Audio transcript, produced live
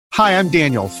Hi, I'm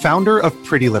Daniel, founder of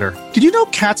Pretty Litter. Did you know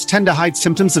cats tend to hide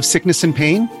symptoms of sickness and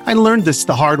pain? I learned this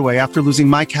the hard way after losing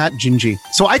my cat, Gingy.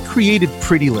 So I created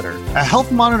Pretty Litter, a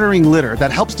health monitoring litter that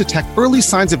helps detect early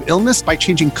signs of illness by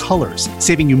changing colors,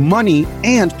 saving you money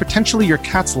and potentially your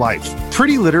cat's life.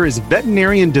 Pretty Litter is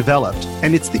veterinarian developed,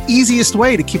 and it's the easiest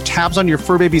way to keep tabs on your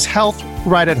fur baby's health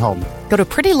right at home. Go to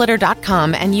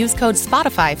prettylitter.com and use code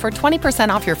SPOTIFY for 20%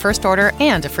 off your first order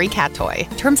and a free cat toy.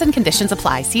 Terms and conditions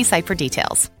apply. See site for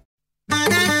details.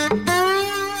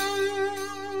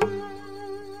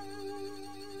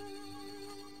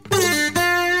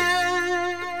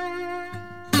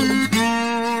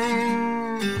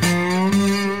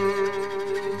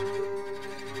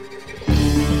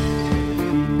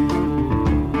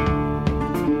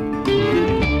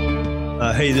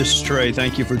 Hey, this is Trey.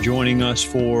 Thank you for joining us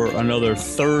for another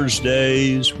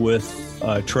Thursdays with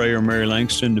Trey or Mary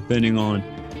Langston, depending on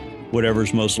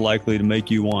whatever's most likely to make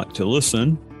you want to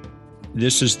listen.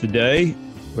 This is the day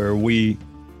where we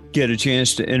get a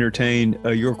chance to entertain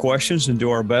your questions and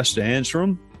do our best to answer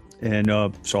them. And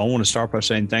so I want to start by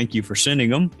saying thank you for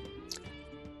sending them.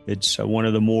 It's one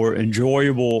of the more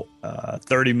enjoyable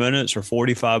 30 minutes or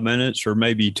 45 minutes or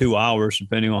maybe 2 hours,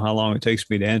 depending on how long it takes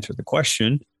me to answer the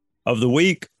question of the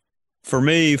week. For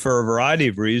me, for a variety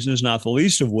of reasons, not the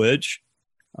least of which,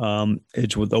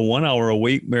 it's with the 1 hour a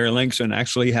week, Mary Langston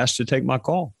actually has to take my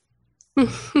call.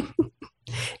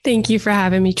 Thank you for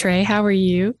having me, Trey. How are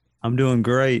you? I'm doing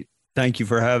great. Thank you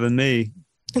for having me.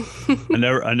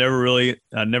 I never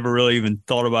really even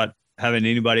thought about having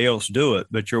anybody else do it,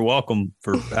 but you're welcome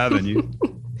for having you.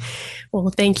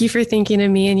 Well, thank you for thinking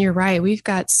of me. And you're right. We've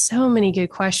got so many good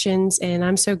questions, and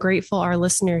I'm so grateful our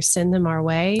listeners send them our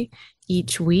way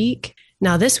each week.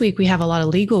 Now, this week, we have a lot of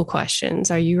legal questions.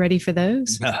 Are you ready for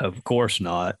those? Of course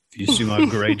not. If you see my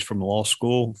grades from law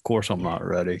school, of course I'm not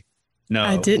ready. No,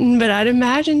 I didn't, but I'd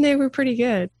imagine they were pretty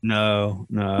good. No,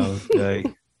 they,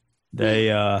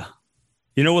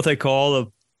 you know what they call the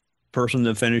person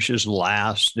that finishes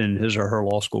last in his or her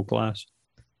law school class?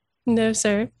 No,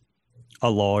 sir. A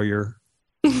lawyer.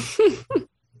 Really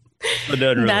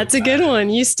That's a good one.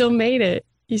 You still made it.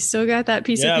 You still got that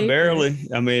piece of paper. Yeah, barely.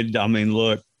 I mean,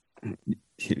 look,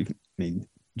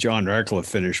 John Radcliffe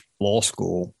finished law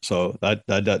school, so that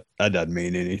doesn't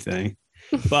mean anything.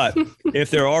 But if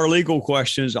there are legal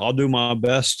questions, I'll do my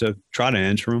best to try to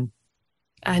answer them.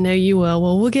 I know you will.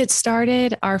 Well, we'll get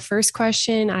started. Our first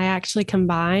question I actually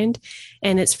combined,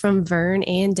 and it's from Vern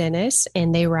and Dennis,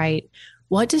 and they write,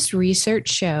 what does research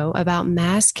show about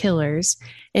mass killers,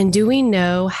 and do we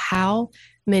know how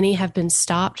many have been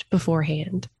stopped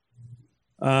beforehand?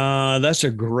 That's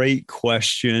a great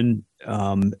question.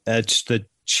 That's the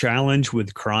challenge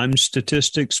with crime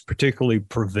statistics, particularly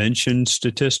prevention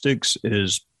statistics,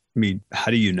 is,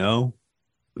 how do you know?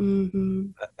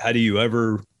 Mm-hmm. How do you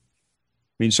ever,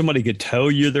 somebody could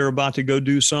tell you they're about to go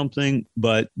do something,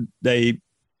 but they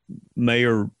may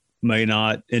or may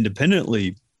not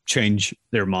independently change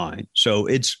their mind. So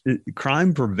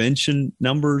crime prevention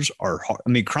numbers are hard.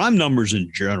 Crime numbers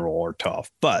in general are tough,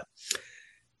 but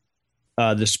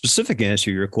the specific answer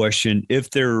to your question,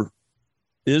 if there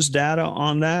is data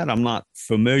on that, I'm not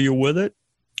familiar with it.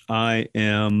 I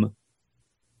am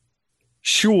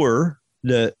sure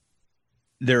that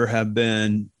there have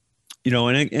been,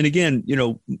 and again,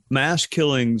 mass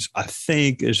killings, I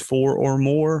think, is 4 or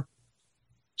more.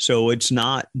 So it's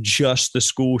not just the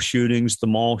school shootings, the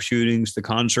mall shootings, the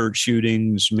concert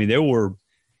shootings. There were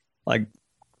like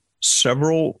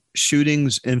several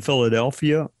shootings in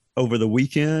Philadelphia over the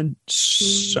weekend,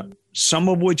 some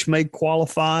of which may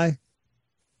qualify.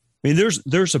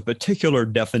 There's a particular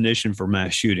definition for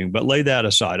mass shooting, but lay that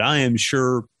aside. I am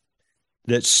sure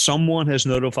that someone has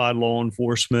notified law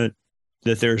enforcement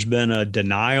that there's been a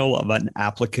denial of an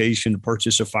application to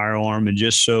purchase a firearm. And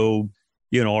just so,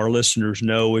 our listeners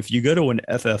know, if you go to an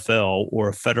FFL or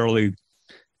a federally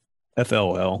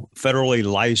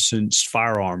licensed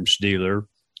firearms dealer,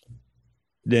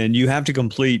 then you have to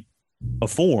complete a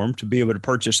form to be able to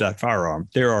purchase that firearm.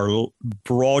 There are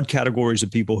broad categories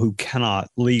of people who cannot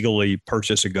legally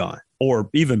purchase a gun or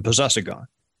even possess a gun.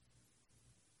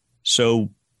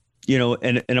 So,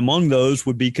 and among those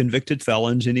would be convicted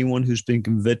felons, anyone who's been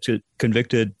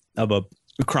convicted of a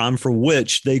crime for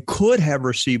which they could have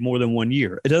received more than 1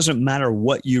 year. It doesn't matter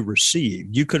what you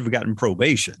received. You could have gotten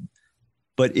probation.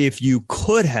 But if you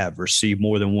could have received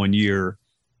more than 1 year,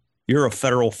 you're a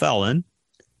federal felon.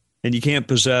 And you can't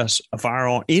possess a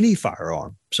firearm, any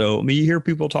firearm. So, you hear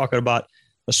people talking about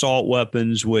assault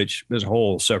weapons, which is a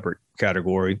whole separate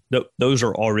category. Those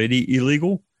are already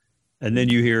illegal. And then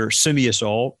you hear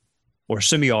semi-assault or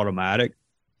semi-automatic,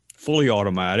 fully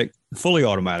automatic, fully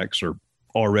automatics are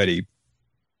already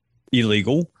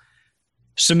illegal.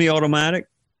 Semi-automatic,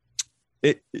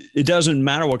 it doesn't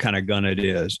matter what kind of gun it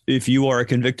is. If you are a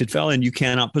convicted felon, you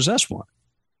cannot possess one.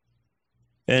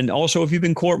 And also, if you've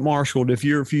been court-martialed, if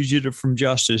you're a fugitive from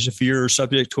justice, if you're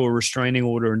subject to a restraining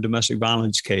order in domestic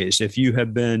violence case, if you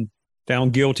have been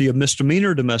found guilty of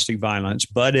misdemeanor domestic violence,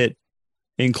 but it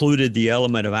included the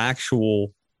element of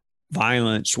actual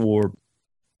violence or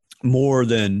more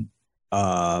than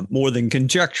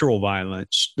conjectural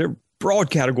violence, there are broad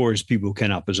categories of people who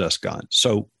cannot possess guns.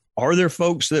 So are there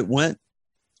folks that went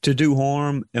to do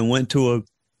harm and went to a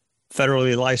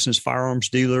federally licensed firearms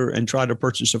dealer and tried to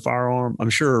purchase a firearm? I'm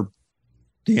sure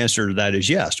the answer to that is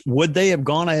yes. Would they have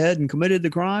gone ahead and committed the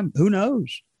crime? Who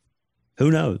knows?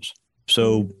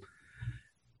 So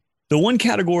the one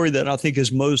category that I think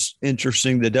is most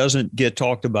interesting that doesn't get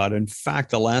talked about, in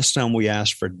fact, the last time we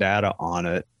asked for data on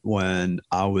it when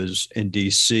I was in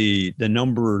DC, the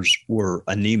numbers were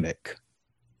anemic.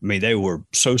 I mean, they were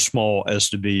so small as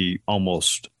to be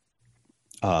almost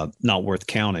not worth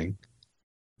counting.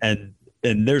 And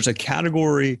there's a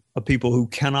category of people who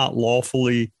cannot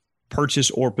lawfully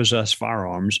purchase or possess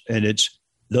firearms, and it's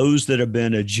those that have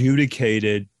been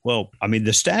adjudicated. Well, I mean,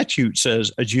 the statute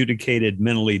says adjudicated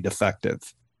mentally defective.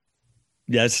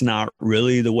 That's not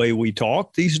really the way we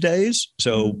talk these days.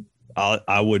 So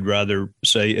I would rather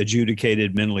say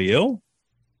adjudicated mentally ill.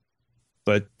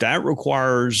 But that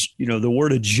requires, the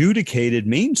word adjudicated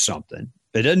means something.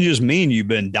 It doesn't just mean you've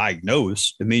been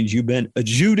diagnosed. It means you've been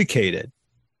adjudicated.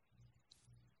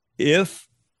 If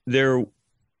there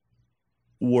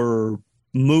were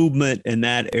movement in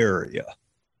that area,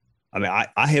 I mean,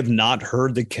 I have not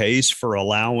heard the case for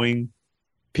allowing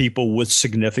people with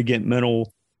significant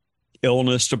mental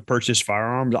illness to purchase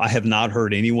firearms. I have not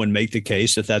heard anyone make the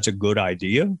case that that's a good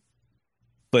idea.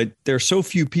 But there's so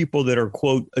few people that are,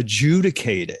 quote,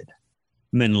 adjudicated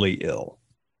mentally ill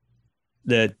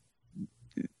that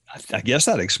I guess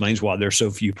that explains why there's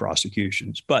so few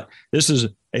prosecutions. But this is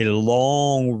a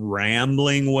long,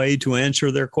 rambling way to answer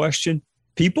their question.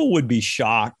 People would be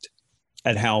shocked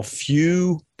at how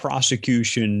few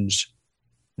prosecutions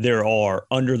there are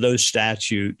under those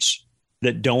statutes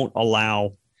that don't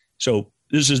allow. So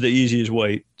this is the easiest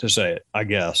way to say it, I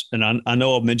guess. And I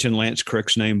know I've mentioned Lance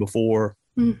Crick's name before.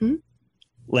 Mm-hmm.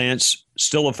 Lance,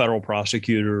 still a federal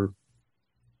prosecutor.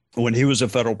 When he was a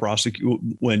federal prosecutor,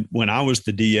 when I was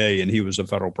the DA and he was a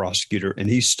federal prosecutor, and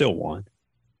he still won,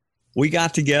 we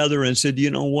got together and said,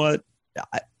 you know what?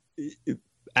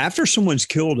 After someone's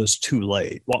killed, it's too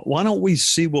late. Why don't we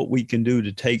see what we can do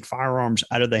to take firearms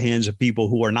out of the hands of people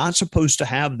who are not supposed to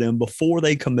have them before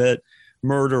they commit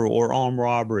murder or armed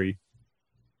robbery?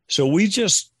 So we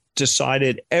just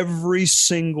decided every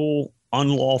single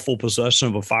unlawful possession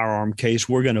of a firearm case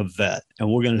we're going to vet,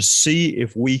 and we're going to see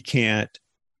if we can't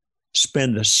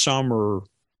spend the summer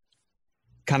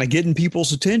kind of getting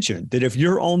people's attention that if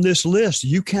you're on this list,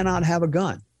 you cannot have a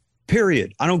gun,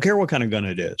 period. I don't care what kind of gun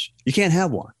it is. You can't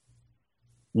have one.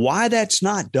 Why that's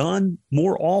not done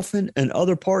more often in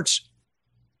other parts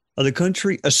of the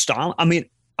country, I mean,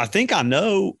 I think I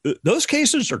know those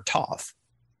cases are tough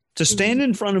to stand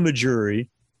in front of a jury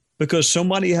because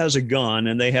somebody has a gun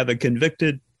and they have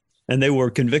they were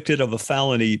convicted of a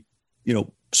felony,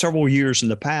 several years in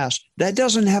the past. That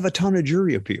doesn't have a ton of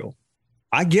jury appeal.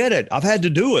 I get it. I've had to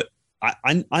do it.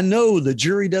 I know the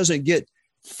jury doesn't get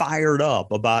fired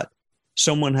up about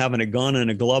someone having a gun in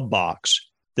a glove box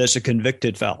that's a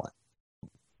convicted felon.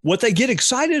 What they get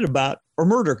excited about are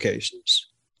murder cases.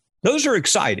 Those are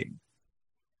exciting.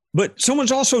 But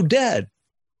someone's also dead.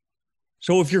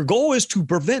 So if your goal is to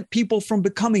prevent people from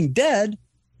becoming dead,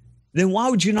 then why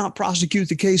would you not prosecute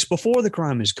the case before the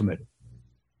crime is committed?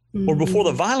 Or before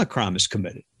the violent crime is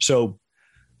committed? So,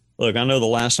 look, I know the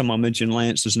last time I mentioned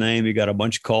Lance's name, he got a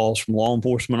bunch of calls from law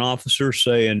enforcement officers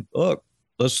saying, look,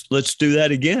 let's do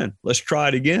that again. Let's try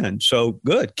it again. So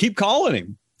good. Keep calling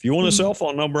him. If you want a cell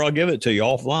phone number, I'll give it to you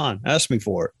offline. Ask me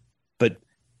for it. But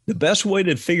the best way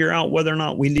to figure out whether or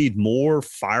not we need more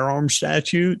firearm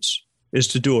statutes is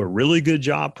to do a really good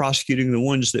job prosecuting the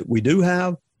ones that we do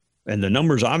have. And the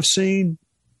numbers I've seen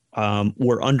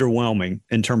were underwhelming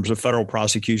in terms of federal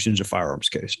prosecutions of firearms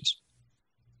cases.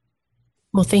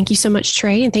 Well, thank you so much,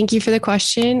 Trey, and thank you for the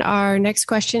question. Our next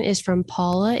question is from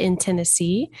Paula in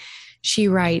Tennessee. She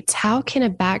writes, how can a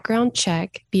background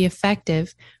check be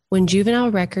effective when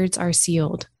juvenile records are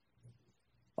sealed?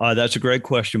 That's a great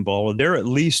question, Paula. There are at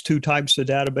least two types of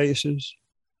databases.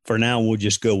 For now, we'll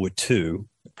just go with two,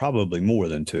 probably more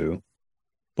than two,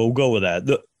 but we'll go with that.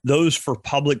 Those for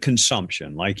public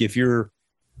consumption, like if you're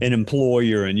an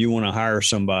employer and you want to hire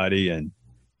somebody and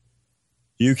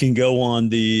You can go on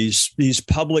these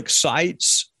public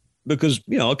sites because,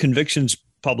 a conviction's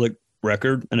public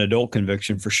record, an adult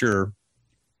conviction for sure.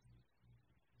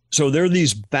 So there are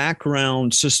these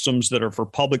background systems that are for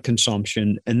public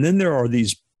consumption. And then there are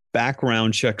these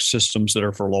background check systems that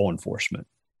are for law enforcement.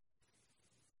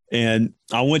 And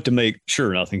I went to make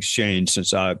sure nothing's changed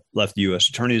since I left the U.S.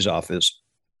 Attorney's Office.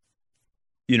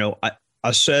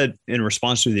 I said in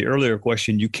response to the earlier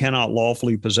question, you cannot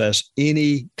lawfully possess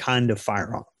any kind of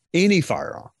firearm,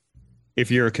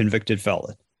 if you're a convicted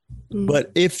felon. Mm.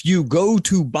 But if you go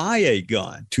to buy a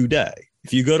gun today,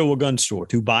 if you go to a gun store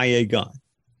to buy a gun,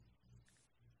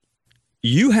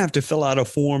 you have to fill out a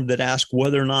form that asks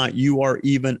whether or not you are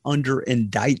even under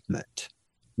indictment,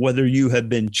 whether you have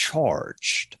been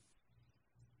charged.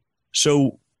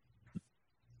 So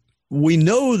we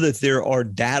know that there are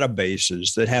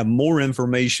databases that have more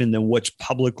information than what's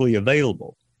publicly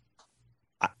available.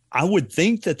 I would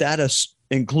think that has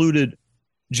included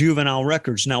juvenile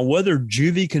records. Now, whether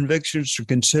juvie convictions are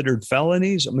considered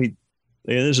felonies,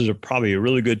 this is probably a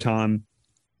really good time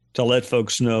to let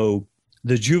folks know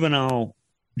the juvenile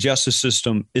justice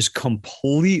system is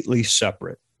completely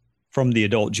separate from the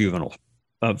adult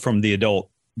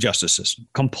justice system,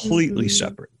 completely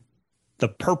separate. The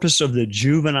purpose of the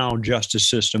juvenile justice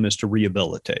system is to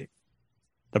rehabilitate.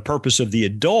 The purpose of the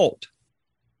adult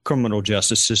criminal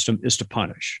justice system is to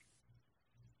punish.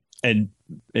 And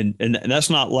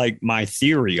that's not like my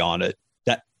theory on it.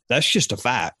 That's just a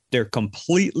fact. They're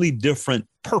completely different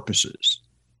purposes.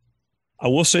 I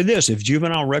will say this, if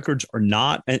juvenile records are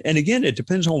not, and again, it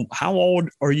depends on how old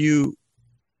are you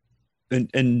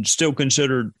and still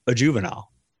considered a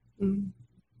juvenile.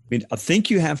 Mm-hmm. I think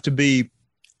you have to be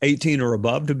 18 or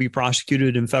above to be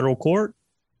prosecuted in federal court.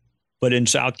 But in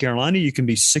South Carolina, you can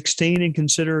be 16 and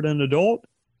considered an adult.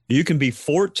 You can be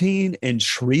 14 and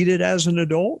treated as an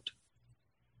adult.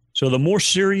 So the more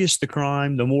serious the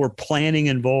crime, the more planning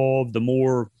involved, the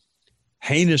more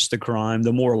heinous the crime,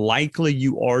 the more likely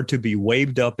you are to be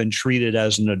waived up and treated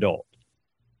as an adult.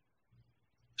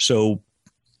 So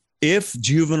if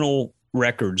juvenile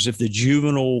records, if the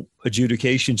juvenile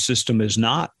adjudication system is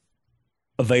not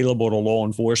available to law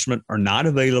enforcement or not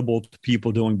available to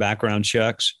people doing background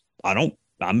checks,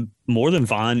 I'm more than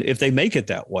fine if they make it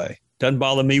that way. Doesn't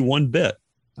bother me one bit.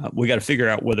 We got to figure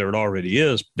out whether it already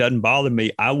is. Doesn't bother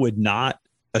me. I would not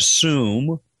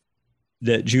assume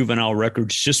that juvenile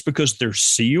records, just because they're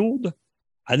sealed,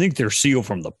 I think they're sealed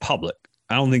from the public.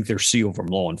 I don't think they're sealed from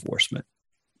law enforcement.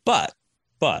 But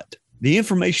the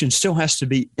information still has to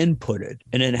be inputted,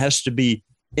 and it has to be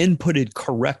inputted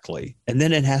correctly, and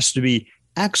then it has to be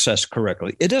accessed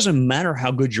correctly. It doesn't matter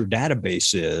how good your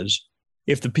database is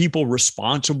if the people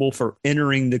responsible for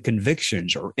entering the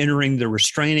convictions or entering the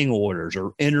restraining orders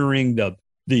or entering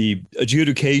the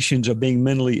adjudications of being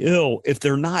mentally ill, if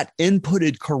they're not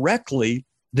inputted correctly,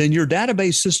 then your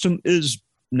database system is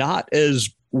not as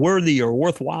worthy or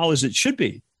worthwhile as it should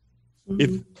be.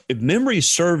 Mm-hmm. If memory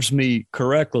serves me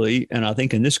correctly, and I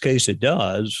think in this case it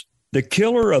does, the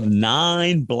killer of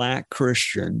 9 Black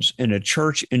Christians in a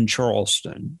church in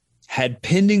Charleston had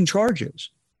pending charges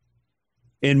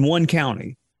in one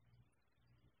county,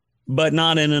 but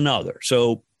not in another.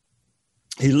 So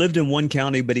he lived in one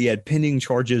county, but he had pending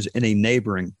charges in a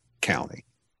neighboring county.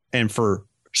 And for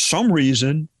some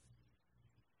reason,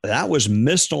 that was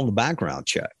missed on the background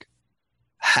check.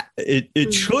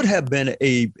 It should have been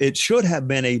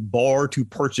a bar to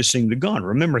purchasing the gun.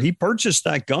 Remember, he purchased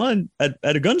that gun at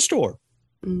a gun store.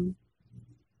 Mm.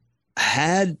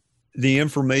 Had the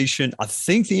information, I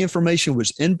think the information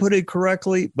was inputted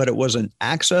correctly, but it wasn't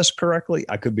accessed correctly.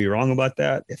 I could be wrong about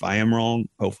that. If I am wrong,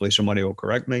 hopefully somebody will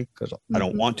correct me, because I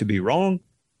don't want to be wrong.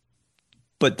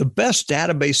 But the best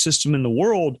database system in the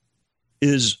world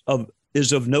is of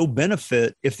no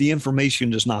benefit if the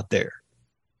information is not there.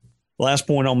 Last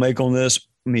point I'll make on this.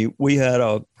 We had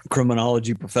a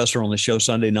criminology professor on the show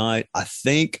Sunday night. I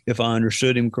think, if I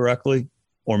understood him correctly,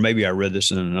 or maybe I read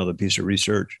this in another piece of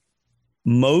research,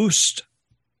 most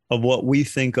of what we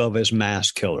think of as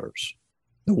mass killers,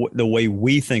 the way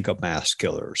we think of mass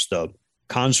killers, the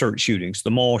concert shootings,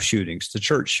 the mall shootings, the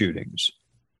church shootings,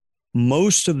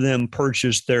 most of them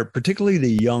purchased particularly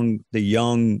the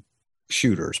young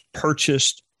shooters,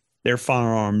 purchased their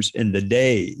firearms in the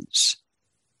days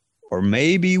or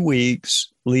maybe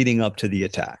weeks leading up to the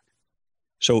attack.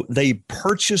 So they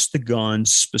purchased the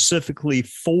guns specifically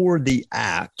for the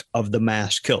act of the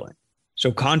mass killing.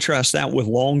 So contrast that with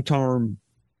long-time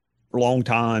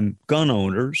gun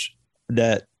owners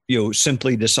that,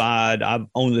 simply decide, I've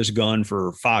owned this gun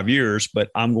for 5 years,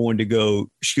 but I'm going to go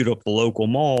shoot up the local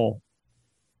mall.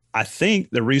 I think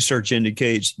the research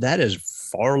indicates that is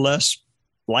far less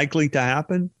likely to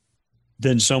happen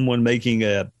than someone making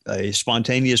a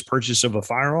spontaneous purchase of a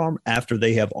firearm after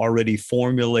they have already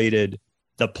formulated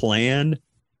the plan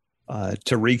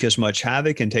to wreak as much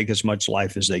havoc and take as much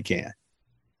life as they can.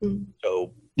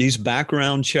 So these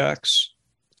background checks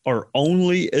are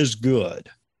only as good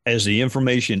as the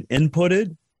information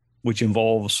inputted, which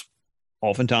involves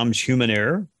oftentimes human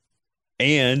error.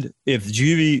 And if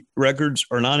juvie records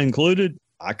are not included,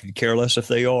 I could care less if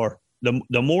they are.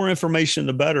 The more information,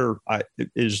 the better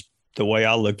is the way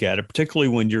I look at it, particularly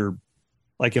when you're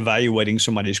like evaluating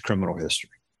somebody's criminal history.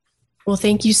 Well,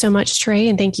 thank you so much, Trey.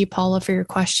 And thank you, Paula, for your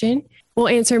question. We'll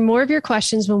answer more of your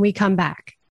questions when we come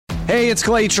back. Hey, it's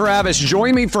Clay Travis.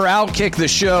 Join me for Outkick the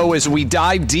Show as we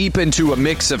dive deep into a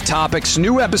mix of topics.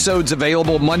 New episodes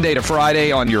available Monday to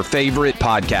Friday on your favorite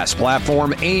podcast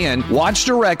platform, and watch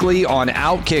directly on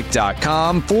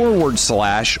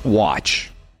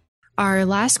outkick.com/watch. Our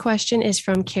last question is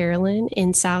from Carolyn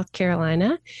in South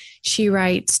Carolina. She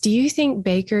writes, do you think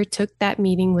Baker took that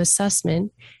meeting with Sussman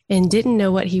and didn't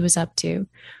know what he was up to?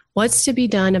 What's to be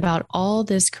done about all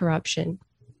this corruption?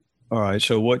 All right.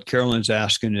 So what Carolyn's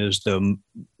asking is the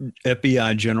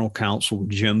FBI General Counsel,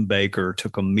 Jim Baker,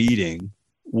 took a meeting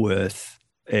with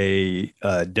a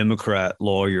Democrat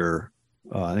lawyer,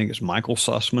 I think it's Michael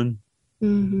Sussman,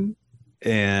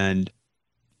 and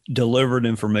delivered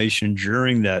information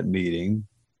during that meeting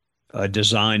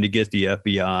designed to get the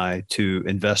FBI to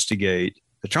investigate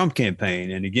the Trump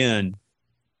campaign. And again,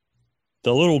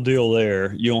 the little deal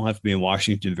there, you don't have to be in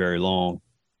Washington very long.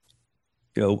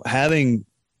 You know, having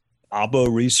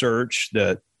Oppo research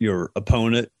that your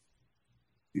opponent,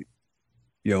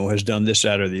 has done this,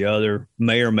 that, or the other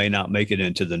may or may not make it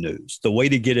into the news. The way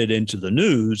to get it into the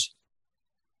news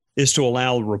is to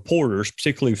allow reporters,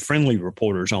 particularly friendly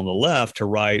reporters on the left, to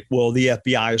write, well, the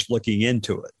FBI is looking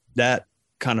into it. That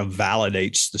kind of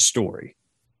validates the story.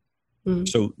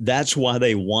 So that's why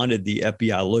they wanted the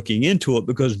FBI looking into it,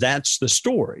 because that's the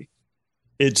story.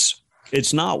 It's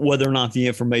not whether or not the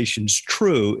information's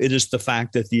true. It is the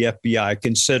fact that the FBI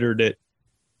considered it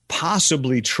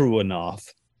possibly true enough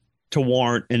to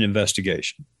warrant an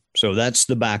investigation. So that's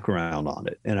the background on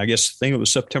it. And I think it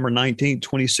was September 19th,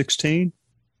 2016.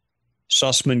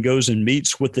 Sussman goes and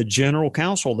meets with the general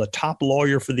counsel, the top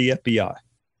lawyer for the FBI.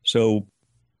 So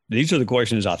these are the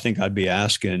questions I think I'd be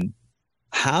asking.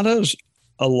 How does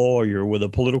a lawyer with a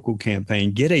political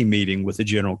campaign get a meeting with the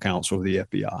general counsel of the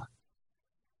FBI?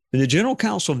 And the general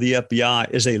counsel of the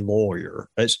FBI is a lawyer.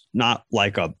 It's not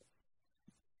like a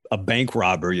bank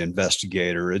robbery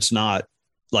investigator. It's not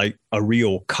like a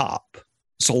real cop.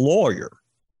 It's a lawyer.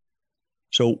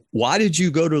 So why did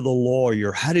you go to the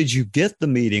lawyer? How did you get the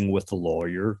meeting with the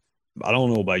lawyer? I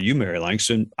don't know about you, Mary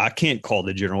Langston. I can't call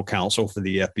the general counsel for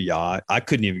the FBI. I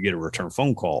couldn't even get a return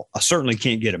phone call. I certainly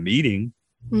can't get a meeting.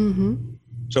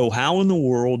 So how in the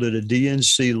world did a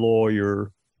DNC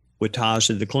lawyer with ties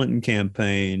to the Clinton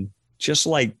campaign, just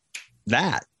like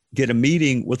that, get a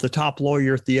meeting with the top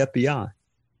lawyer at the FBI?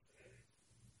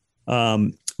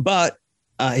 But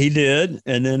he did.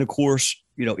 And then, of course,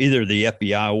 either the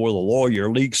FBI or the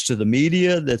lawyer leaks to the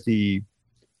media that the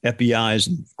FBI is,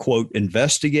 quote,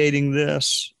 investigating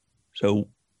this. So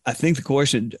I think the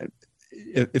question,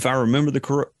 if I remember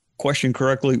the question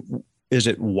correctly, is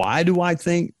it why do I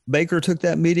think Baker took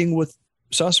that meeting with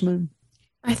Sussman?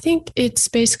 I think it's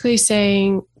basically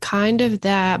saying kind of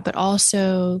that, but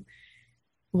also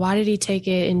why did he take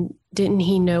it and didn't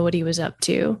he know what he was up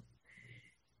to?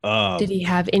 Did he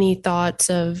have any thoughts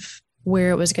of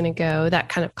where it was going to go? That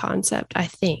kind of concept, I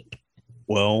think.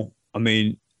 Well, I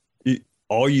mean,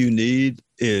 all you need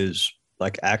is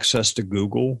like access to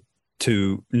Google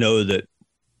to know that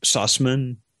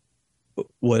Sussman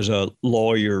was a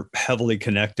lawyer heavily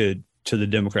connected to the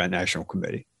Democrat National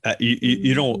Committee.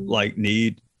 You don't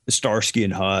need Starsky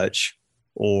and Hutch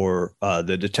or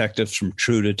the detectives from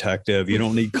True Detective. You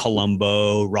don't need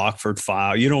Columbo, Rockford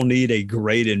File. You don't need a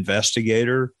great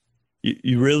investigator.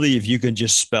 You really, if you can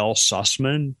just spell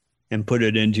Sussman and put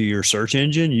it into your search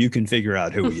engine, you can figure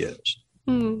out who he is.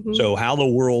 So how the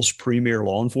world's premier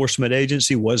law enforcement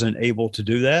agency wasn't able to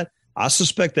do that, I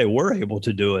suspect they were able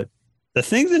to do it. The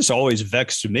thing that's always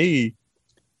vexed me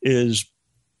is,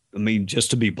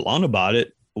 just to be blunt about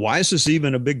it, why is this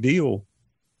even a big deal?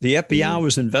 The FBI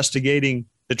was investigating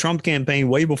the Trump campaign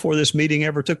way before this meeting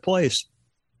ever took place.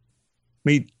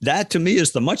 That to me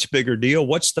is the much bigger deal.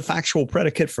 What's the factual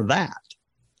predicate for that?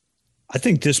 I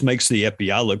think this makes the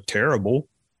FBI look terrible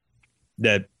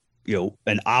that,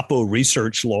 an Oppo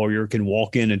research lawyer can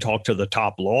walk in and talk to the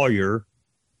top lawyer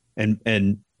and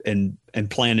plan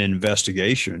an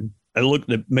investigation.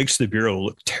 That makes the Bureau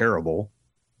look terrible.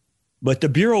 But the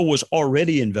Bureau was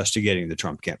already investigating the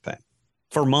Trump campaign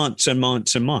for months and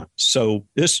months and months. So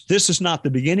this is not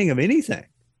the beginning of anything.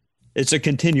 It's a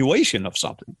continuation of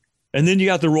something. And then you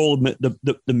got the role of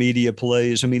the media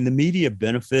plays. I mean, the media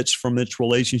benefits from its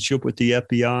relationship with the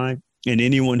FBI, and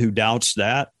anyone who doubts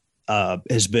that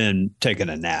has been taking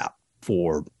a nap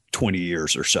for 20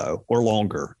 years or so or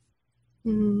longer.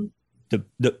 Mm-hmm.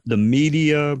 The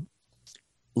media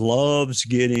loves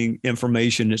getting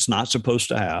information it's not supposed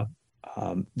to have.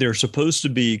 There's supposed to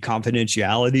be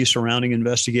confidentiality surrounding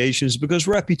investigations because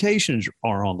reputations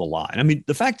are on the line. I mean,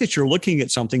 the fact that you're looking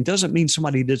at something doesn't mean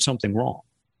somebody did something wrong,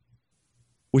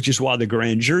 which is why the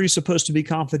grand jury is supposed to be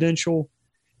confidential.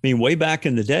 I mean, way back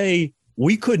in the day,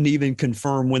 we couldn't even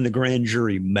confirm when the grand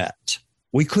jury met.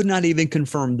 We could not even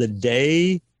confirm the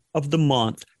day of the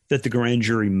month that the grand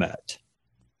jury met.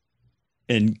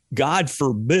 And God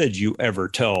forbid you ever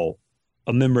tell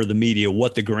a member of the media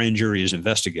what the grand jury is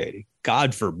investigating.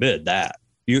 God forbid that.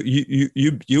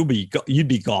 You'd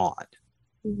be gone.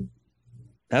 Mm-hmm.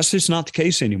 That's just not the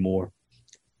case anymore.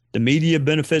 The media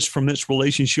benefits from its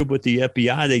relationship with the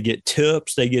FBI. They get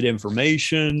tips, they get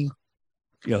information.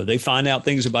 You know, they find out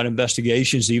things about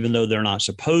investigations, even though they're not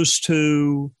supposed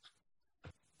to.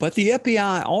 But the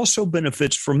FBI also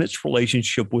benefits from its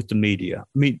relationship with the media.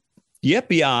 I mean, the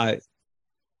FBI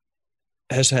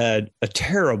has had a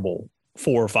terrible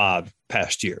 4 or 5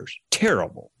 past years.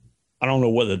 Terrible. I don't know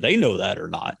whether they know that or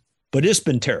not, but it's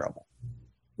been terrible.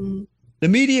 Mm-hmm. The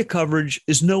media coverage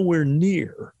is nowhere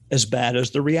near as bad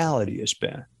as the reality has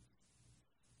been.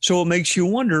 So it makes you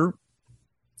wonder,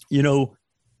 you know,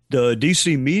 the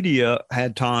DC media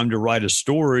had time to write a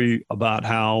story about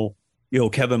how, you know,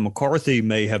 Kevin McCarthy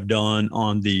may have done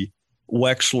on the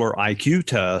Wechsler IQ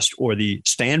test or the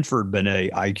Stanford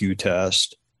Binet IQ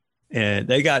test. And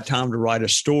they got time to write a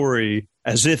story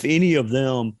as if any of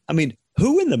them, I mean,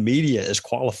 who in the media is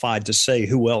qualified to say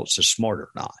who else is smart or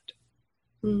not?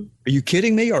 Mm. Are you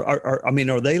kidding me?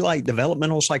 Are they like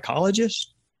developmental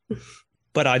psychologists?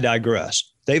 But I digress.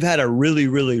 They've had a really,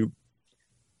 really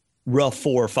rough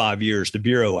 4 or 5 years, the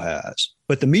Bureau has.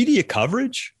 But the media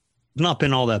coverage has not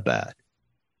been all that bad.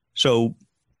 So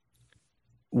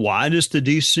why does the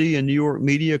DC and New York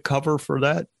media cover for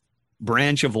that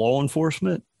branch of law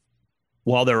enforcement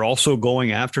while they're also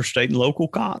going after state and local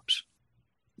cops?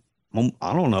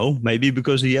 I don't know. Maybe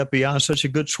because the FBI is such a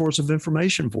good source of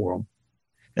information for them.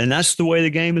 And that's the way the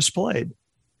game is played.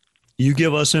 You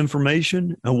give us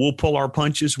information and we'll pull our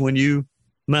punches when you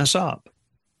mess up.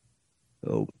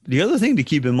 So the other thing to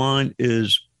keep in mind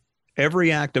is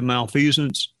every act of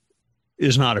malfeasance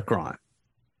is not a crime.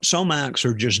 Some acts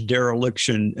are just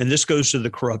dereliction, and this goes to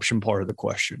the corruption part of the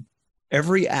question.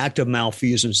 Every act of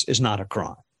malfeasance is not a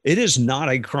crime. It is not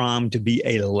a crime to be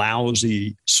a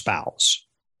lousy spouse.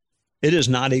 It is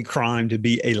not a crime to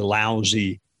be a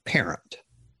lousy parent.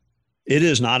 It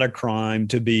is not a crime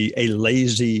to be a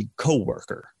lazy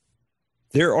coworker.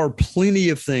 There are plenty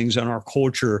of things in our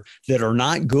culture that are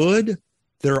not good.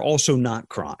 They're also not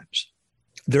crimes.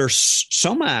 There's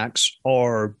some acts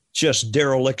are just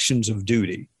derelictions of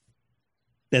duty,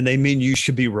 and they mean you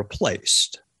should be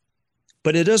replaced.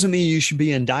 But it doesn't mean you should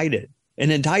be indicted.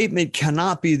 An indictment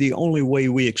cannot be the only way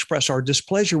we express our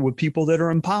displeasure with people that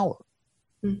are in power.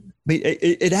 Mm-hmm. I mean,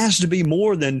 it has to be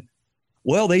more than,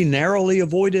 well, they narrowly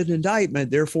avoided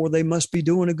indictment, therefore they must be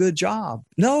doing a good job.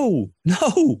 No.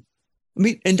 I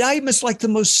mean, indictment's like the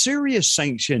most serious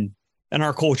sanction in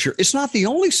our culture. It's not the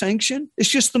only sanction. It's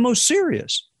just the most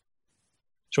serious.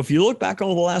 So if you look back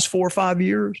over the last 4 or 5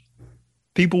 years,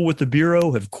 people with the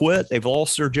Bureau have quit. They've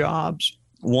lost their jobs.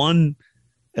 One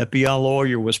FBI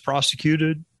lawyer was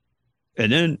prosecuted.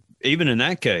 And then even in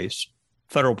that case,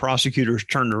 federal prosecutors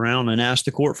turned around and asked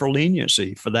the court for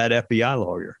leniency for that FBI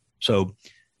lawyer. So,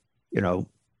 you know,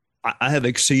 I have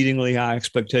exceedingly high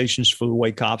expectations for the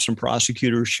way cops and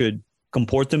prosecutors should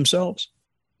comport themselves.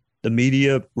 The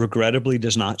media, regrettably,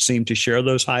 does not seem to share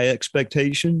those high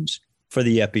expectations for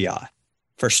the FBI.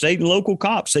 For state and local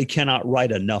cops, they cannot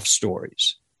write enough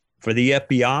stories. For the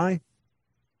FBI,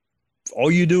 if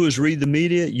all you do is read the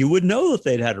media, you would know that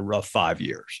they'd had a rough 5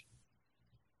 years.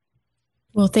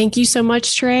 Well, thank you so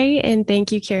much, Trey. And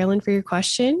thank you, Carolyn, for your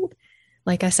question.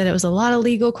 Like I said, it was a lot of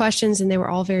legal questions and they were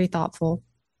all very thoughtful.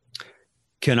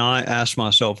 Can I ask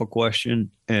myself a question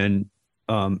and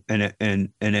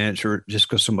answer it just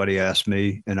because somebody asked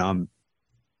me and I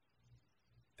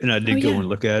did go and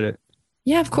look at it?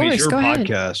 Yeah, of course. It's your go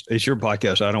podcast. ahead. It's your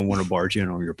podcast. I don't want to barge in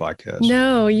on your podcast.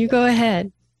 No, you go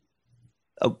ahead.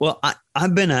 Well,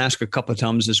 I've been asked a couple of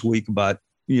times this week about,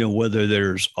 you know, whether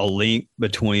there's a link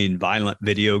between violent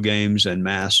video games and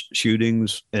mass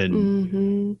shootings.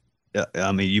 And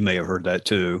I mean, you may have heard that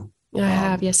too. I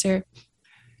have, yes, sir.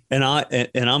 And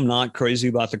I'm not crazy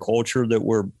about the culture that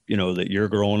that you're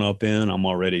growing up in. I'm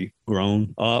already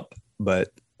grown up, but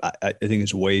I think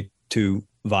it's way too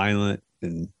violent.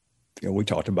 And we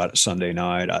talked about it Sunday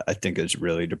night. I think it's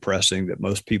really depressing that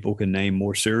most people can name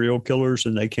more serial killers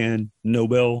than they can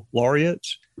Nobel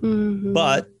laureates. Mm-hmm.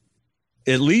 But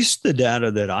at least the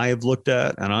data that I have looked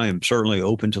at, and I am certainly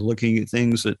open to looking at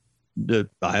things that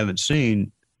I haven't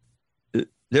seen,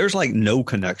 there's like no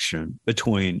connection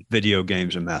between video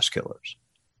games and mass killers.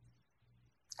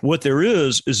 What there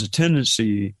is a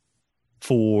tendency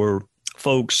for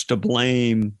folks to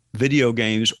blame video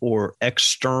games or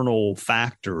external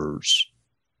factors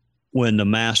when the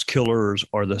mass killers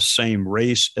are the same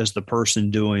race as the person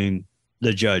doing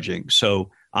the judging.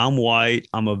 So I'm white,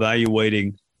 I'm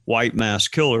evaluating white mass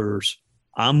killers.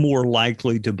 I'm more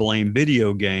likely to blame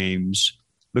video games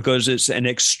because it's an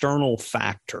external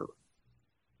factor.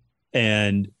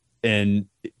 And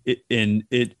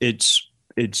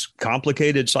it's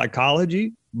complicated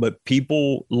psychology, but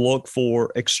people look for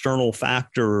external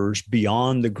factors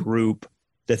beyond the group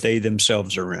that they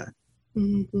themselves are in.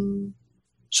 Mm-hmm.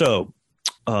 So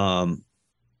I'm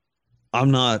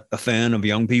not a fan of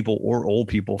young people or old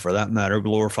people, for that matter,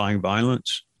 glorifying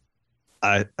violence.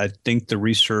 I think the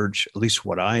research, at least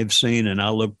what I've seen, and I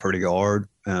look pretty hard,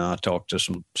 and I talked to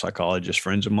some psychologist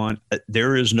friends of mine,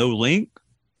 there is no link.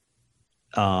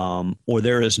 Or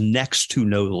there is next to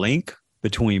no link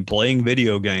between playing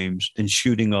video games and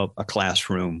shooting up a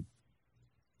classroom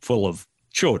full of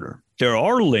children. There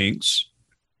are links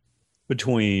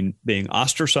between being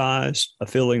ostracized,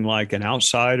 feeling like an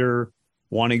outsider,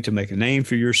 wanting to make a name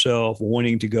for yourself,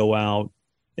 wanting to go out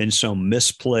in some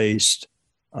misplaced,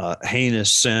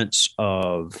 heinous sense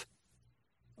of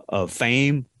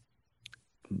fame.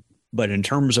 But in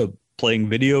terms of playing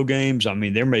video games, I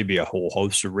mean, there may be a whole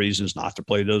host of reasons not to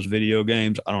play those video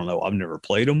games. I don't know. I've never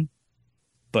played them.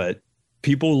 But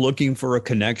people looking for a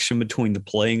connection between the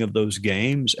playing of those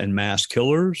games and mass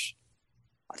killers,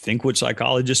 I think what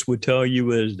psychologists would tell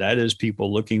you is that is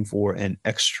people looking for an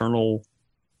external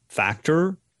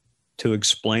factor to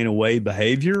explain away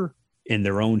behavior in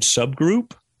their own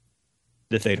subgroup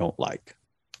that they don't like.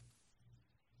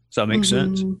 Does that make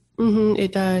sense? Mm-hmm,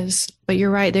 it does. But you're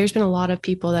right. There's been a lot of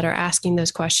people that are asking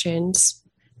those questions.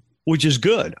 Which is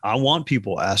good. I want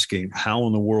people asking, how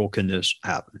in the world can this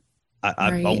happen?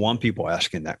 I want people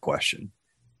asking that question.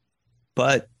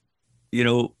 But,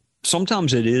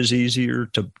 sometimes it is easier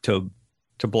to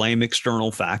blame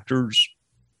external factors,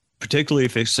 particularly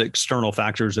if it's external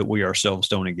factors that we ourselves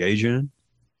don't engage in.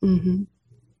 Mm-hmm.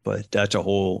 But that's a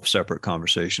whole separate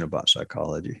conversation about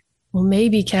psychology. Well,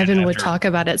 maybe Kevin would talk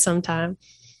about it sometime.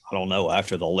 I don't know.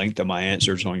 After the length of my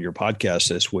answers on your podcast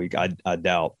this week, I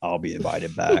doubt I'll be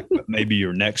invited back. But maybe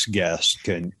your next guest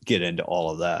can get into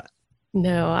all of that.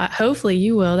 No, hopefully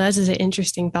you will. That's an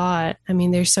interesting thought. I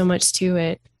mean, there's so much to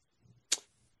it.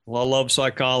 Well, I love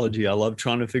psychology. I love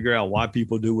trying to figure out why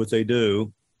people do what they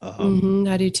do.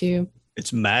 I do too.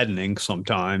 It's maddening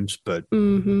sometimes, but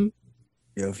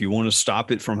if you want to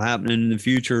stop it from happening in the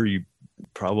future, you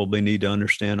probably need to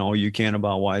understand all you can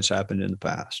about why it's happened in the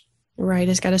past. Right.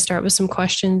 It's got to start with some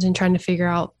questions and trying to figure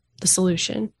out the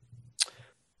solution.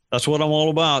 That's what I'm all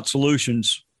about,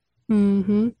 solutions.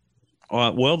 Mm-hmm.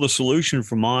 Well, the solution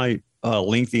for my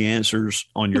lengthy answers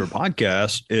on your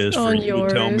podcast is for you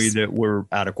to tell me that we're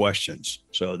out of questions.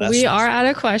 So we are out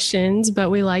of questions, but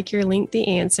we like your lengthy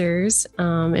answers.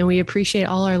 And we appreciate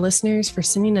all our listeners for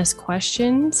sending us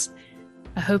questions.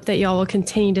 I hope that y'all will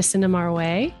continue to send them our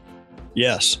way.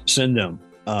 Yes, send them.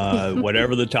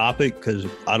 Whatever the topic, because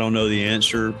I don't know the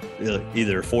answer.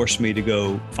 Either force me to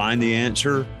go find the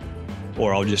answer,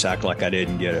 or I'll just act like I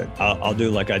didn't get it. I'll do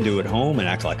like I do at home and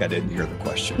act like I didn't hear the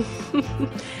question.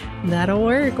 That'll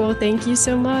work. Well, thank you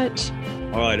so much.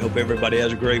 All right. Hope everybody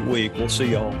has a great week. We'll see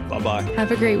y'all. Bye-bye.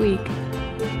 Have a great week.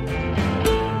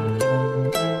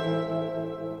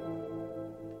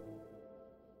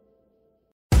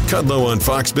 Kudlow on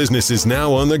Fox Business is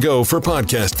now on the go for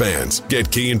podcast fans.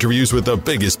 Get key interviews with the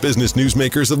biggest business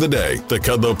newsmakers of the day. The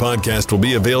Kudlow podcast will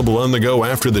be available on the go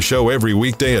after the show every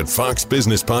weekday at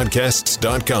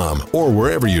foxbusinesspodcasts.com or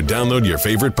wherever you download your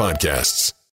favorite podcasts.